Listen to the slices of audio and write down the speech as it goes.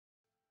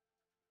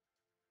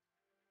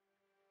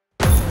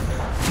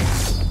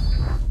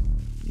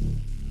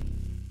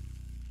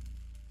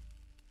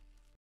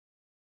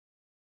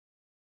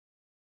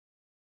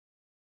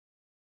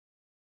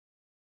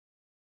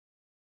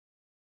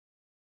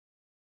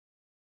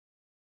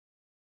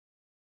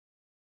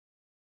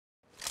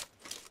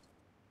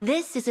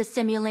This is a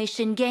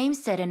simulation game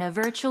set in a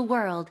virtual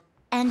world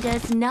and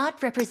does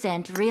not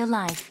represent real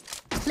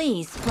life.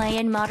 Please play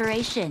in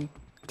moderation,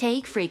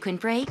 take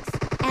frequent breaks,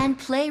 and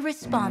play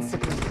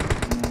responsibly.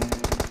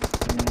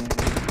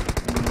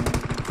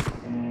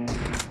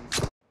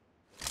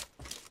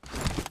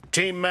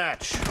 Team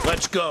match,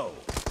 let's go.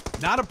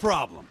 Not a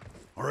problem.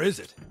 Or is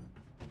it?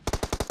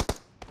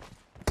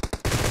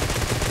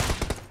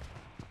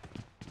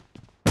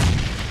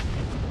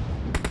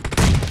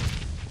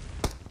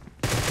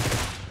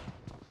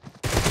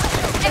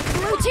 The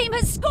blue team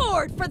has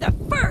scored for the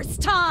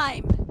first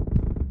time!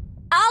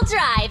 I'll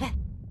drive.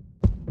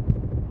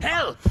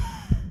 Help!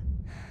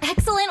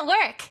 Excellent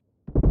work.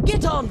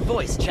 Get on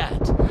voice chat.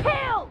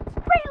 Killed!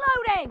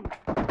 Reloading!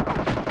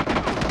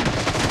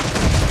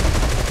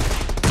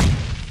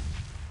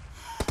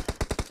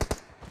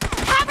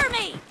 Cover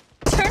me!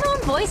 Turn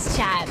on voice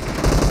chat.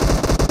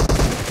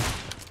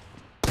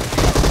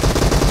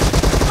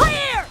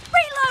 Clear!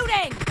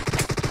 Reloading!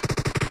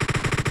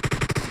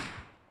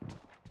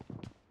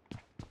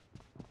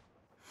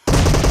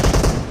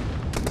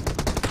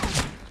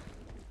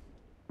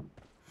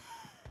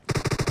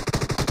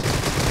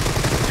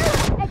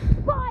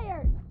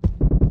 Expired!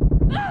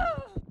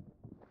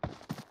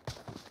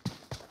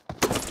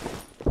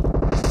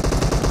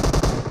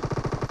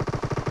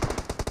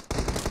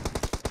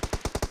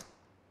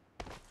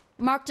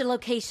 Marked a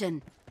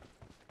location.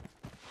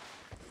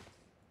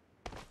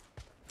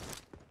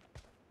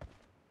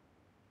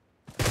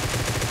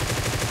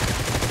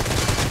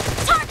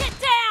 Target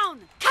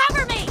down!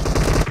 Cover me!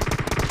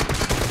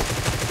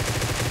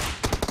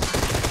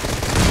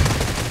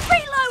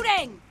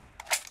 Reloading!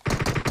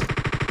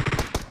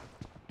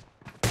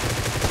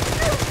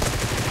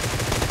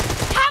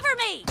 Cover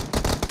me!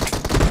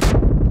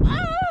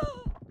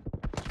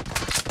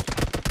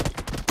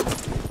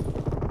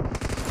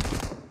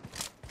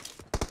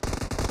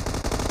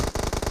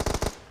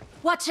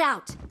 Watch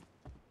out!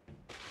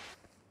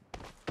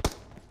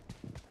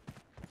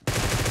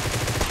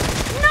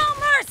 No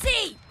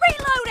mercy!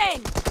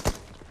 Reloading!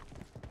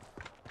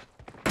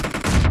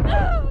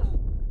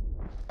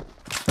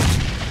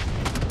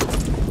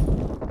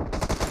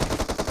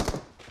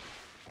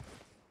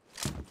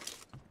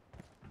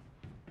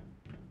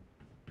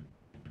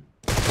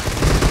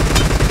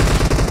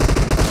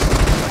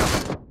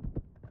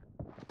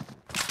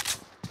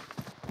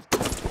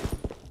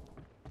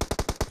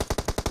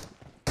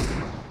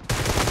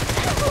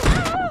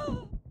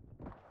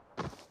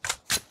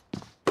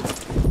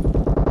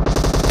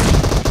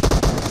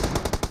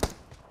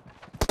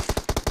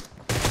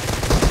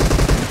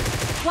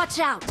 Watch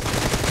out!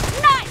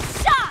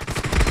 Nice shot!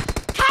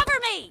 Cover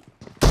me!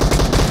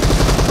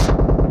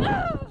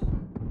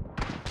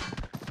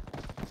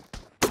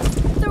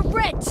 The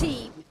red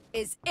team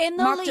is in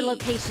the lead. Marked a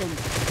location.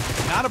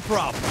 Not a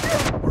problem.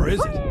 Or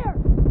is it?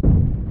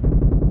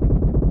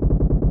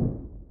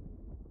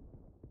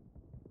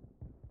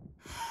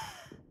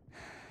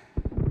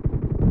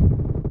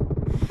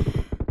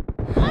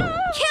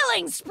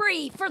 Killing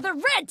spree for the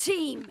red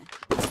team!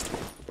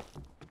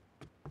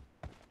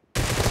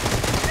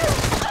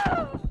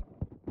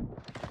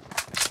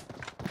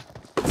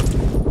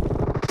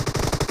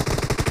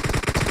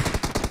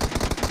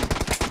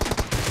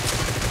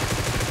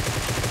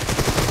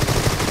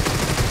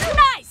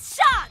 Nice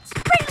shot!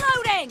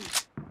 Reloading!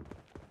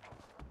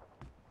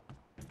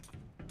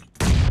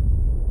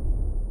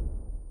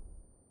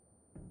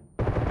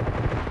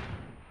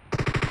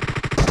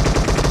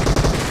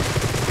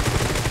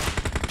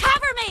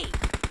 Cover me!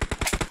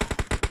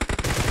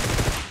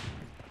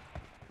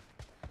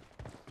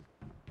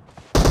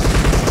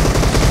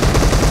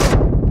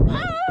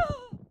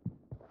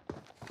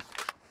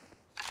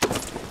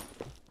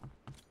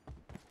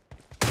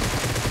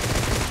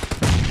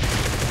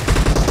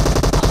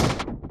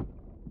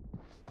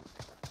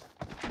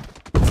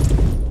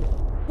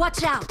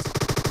 Watch out!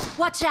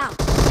 Watch out!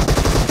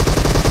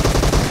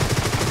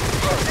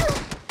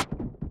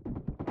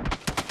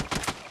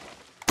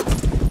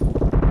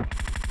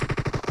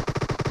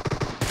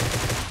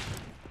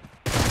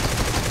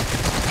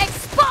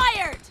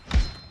 Expired!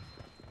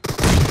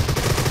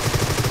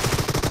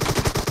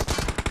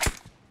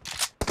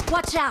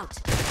 Watch out!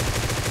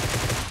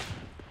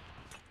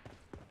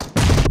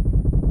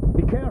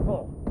 Be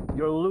careful,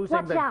 you're losing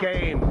Watch the out.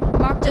 game.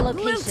 Marked a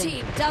location. Blue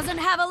team doesn't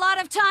have a lot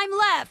of time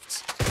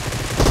left.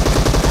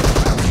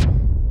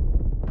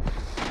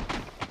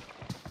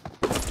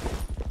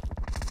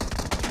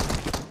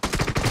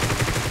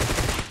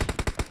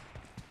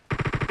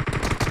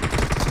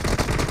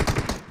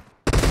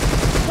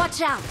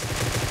 Watch out!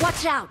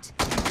 Watch out!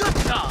 Good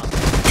job!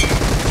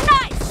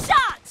 Nice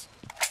shot!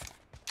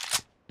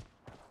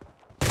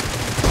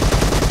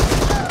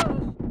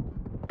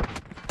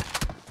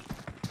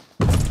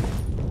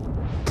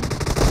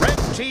 Red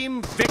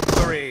team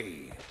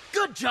victory!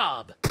 Good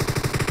job!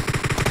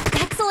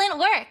 Excellent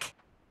work.